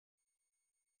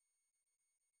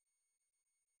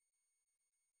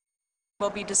We'll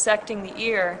be dissecting the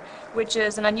ear, which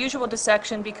is an unusual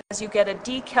dissection because you get a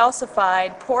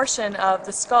decalcified portion of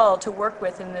the skull to work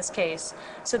with in this case,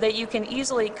 so that you can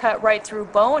easily cut right through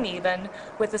bone even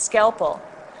with a scalpel.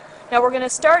 Now we're going to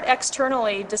start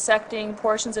externally dissecting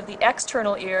portions of the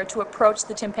external ear to approach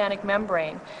the tympanic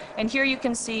membrane. And here you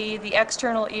can see the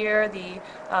external ear, the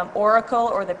auricle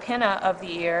or the pinna of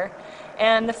the ear.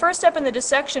 And the first step in the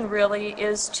dissection really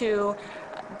is to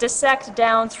dissect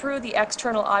down through the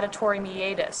external auditory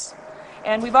meatus.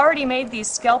 And we've already made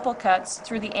these scalpel cuts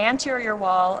through the anterior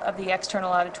wall of the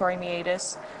external auditory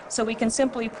meatus, so we can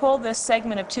simply pull this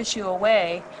segment of tissue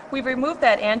away. We've removed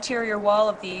that anterior wall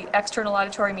of the external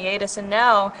auditory meatus, and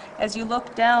now, as you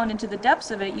look down into the depths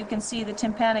of it, you can see the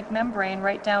tympanic membrane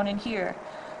right down in here.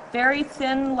 Very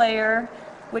thin layer,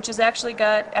 which has actually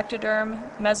got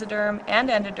ectoderm, mesoderm, and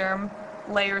endoderm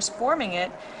layers forming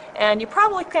it. And you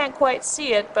probably can't quite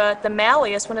see it, but the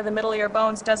malleus, one of the middle ear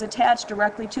bones, does attach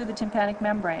directly to the tympanic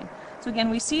membrane. So again,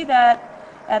 we see that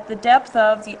at the depth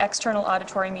of the external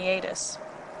auditory meatus.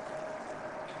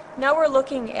 Now we're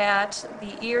looking at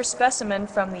the ear specimen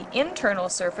from the internal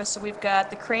surface. So we've got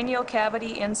the cranial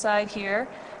cavity inside here.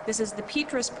 This is the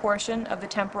petrous portion of the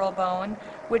temporal bone,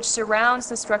 which surrounds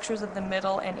the structures of the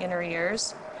middle and inner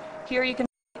ears. Here you can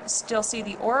still see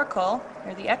the auricle,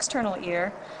 or the external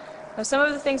ear. Now, some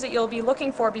of the things that you'll be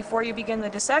looking for before you begin the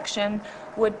dissection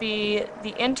would be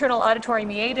the internal auditory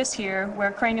meatus here,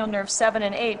 where cranial nerves 7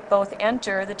 and 8 both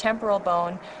enter the temporal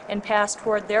bone and pass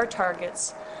toward their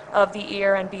targets of the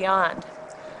ear and beyond.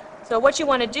 So what you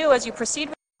want to do as you proceed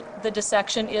with the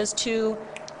dissection is to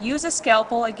use a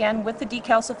scalpel, again with the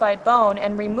decalcified bone,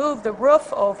 and remove the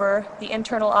roof over the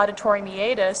internal auditory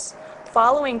meatus,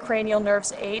 following cranial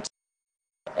nerves 8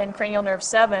 and cranial nerve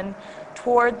 7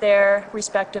 toward their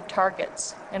respective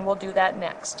targets, and we'll do that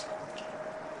next.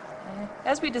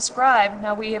 As we described,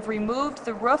 now we have removed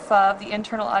the roof of the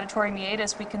internal auditory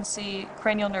meatus. We can see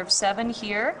cranial nerve 7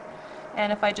 here,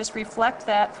 and if I just reflect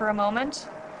that for a moment,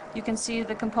 you can see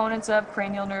the components of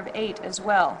cranial nerve 8 as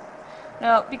well.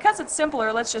 Now, because it's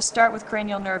simpler, let's just start with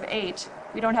cranial nerve 8.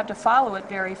 We don't have to follow it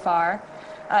very far.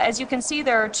 As you can see,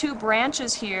 there are two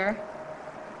branches here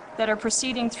that are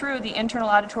proceeding through the internal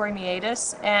auditory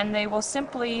meatus, and they will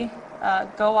simply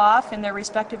go off in their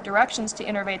respective directions to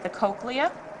innervate the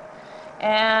cochlea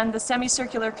and the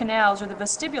semicircular canals, or the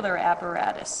vestibular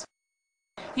apparatus.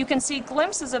 You can see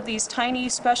glimpses of these tiny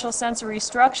special sensory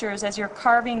structures as you're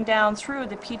carving down through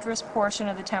the petrous portion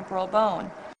of the temporal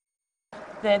bone.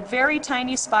 The very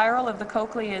tiny spiral of the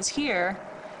cochlea is here,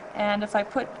 and if I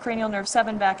put cranial nerve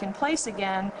 7 back in place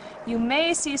again, you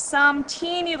may see some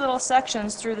teeny little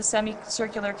sections through the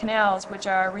semicircular canals which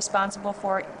are responsible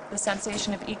for the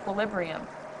sensation of equilibrium.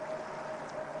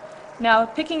 Now,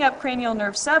 picking up cranial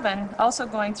nerve 7, also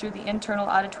going through the internal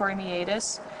auditory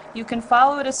meatus, you can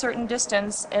follow it a certain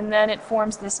distance and then it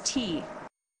forms this T.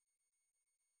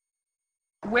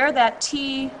 Where that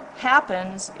T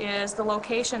happens is the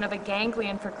location of a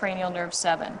ganglion for cranial nerve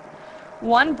 7.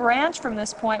 One branch from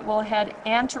this point will head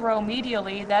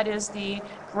anteromedially, that is the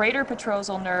greater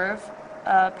petrosal nerve,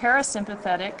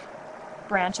 parasympathetic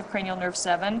branch of cranial nerve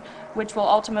 7, which will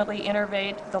ultimately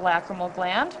innervate the lacrimal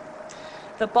gland.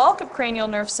 The bulk of cranial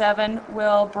nerve 7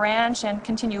 will branch and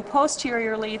continue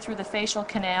posteriorly through the facial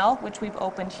canal, which we've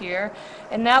opened here,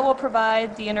 and that will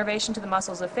provide the innervation to the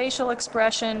muscles of facial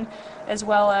expression as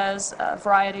well as a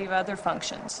variety of other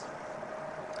functions.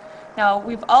 Now,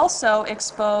 we've also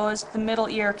exposed the middle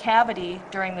ear cavity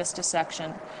during this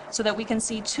dissection so that we can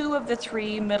see 2 of the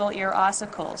 3 middle ear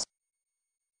ossicles.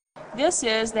 This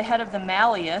is the head of the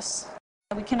malleus.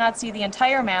 We cannot see the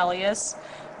entire malleus.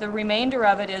 The remainder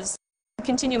of it is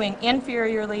continuing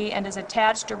inferiorly and is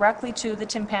attached directly to the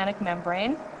tympanic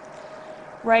membrane.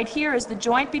 Right here is the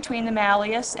joint between the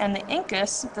malleus and the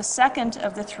incus, the second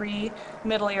of the 3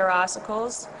 middle ear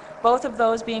ossicles, both of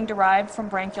those being derived from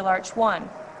branchial arch 1.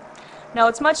 Now,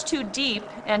 it's much too deep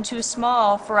and too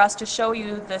small for us to show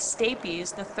you the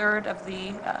stapes, the third of the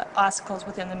ossicles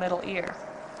within the middle ear.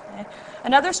 Okay.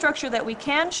 Another structure that we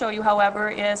can show you, however,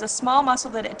 is a small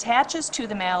muscle that attaches to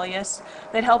the malleus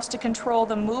that helps to control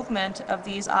the movement of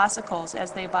these ossicles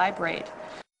as they vibrate.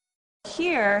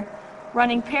 Here,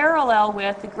 running parallel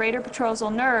with the greater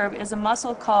petrosal nerve, is a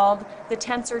muscle called the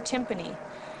tensor tympani.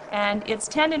 And its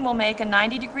tendon will make a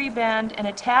 90-degree bend and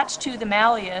attach to the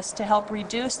malleus to help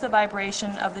reduce the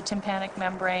vibration of the tympanic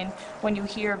membrane when you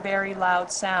hear very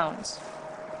loud sounds.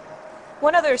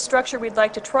 One other structure we'd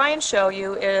like to try and show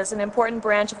you is an important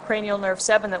branch of cranial nerve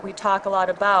 7 that we talk a lot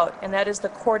about, and that is the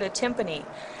chorda tympani.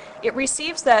 It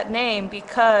receives that name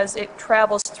because it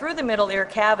travels through the middle ear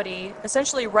cavity,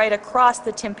 essentially right across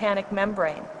the tympanic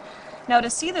membrane. Now to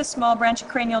see this small branch of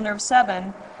cranial nerve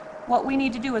 7, what we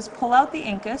need to do is pull out the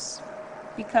incus,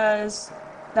 because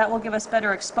that will give us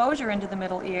better exposure into the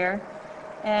middle ear.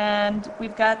 And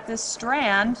we've got this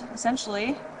strand,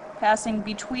 essentially, passing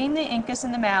between the incus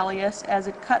and the malleus as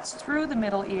it cuts through the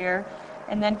middle ear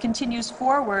and then continues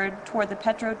forward toward the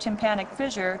petrotympanic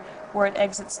fissure where it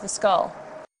exits the skull.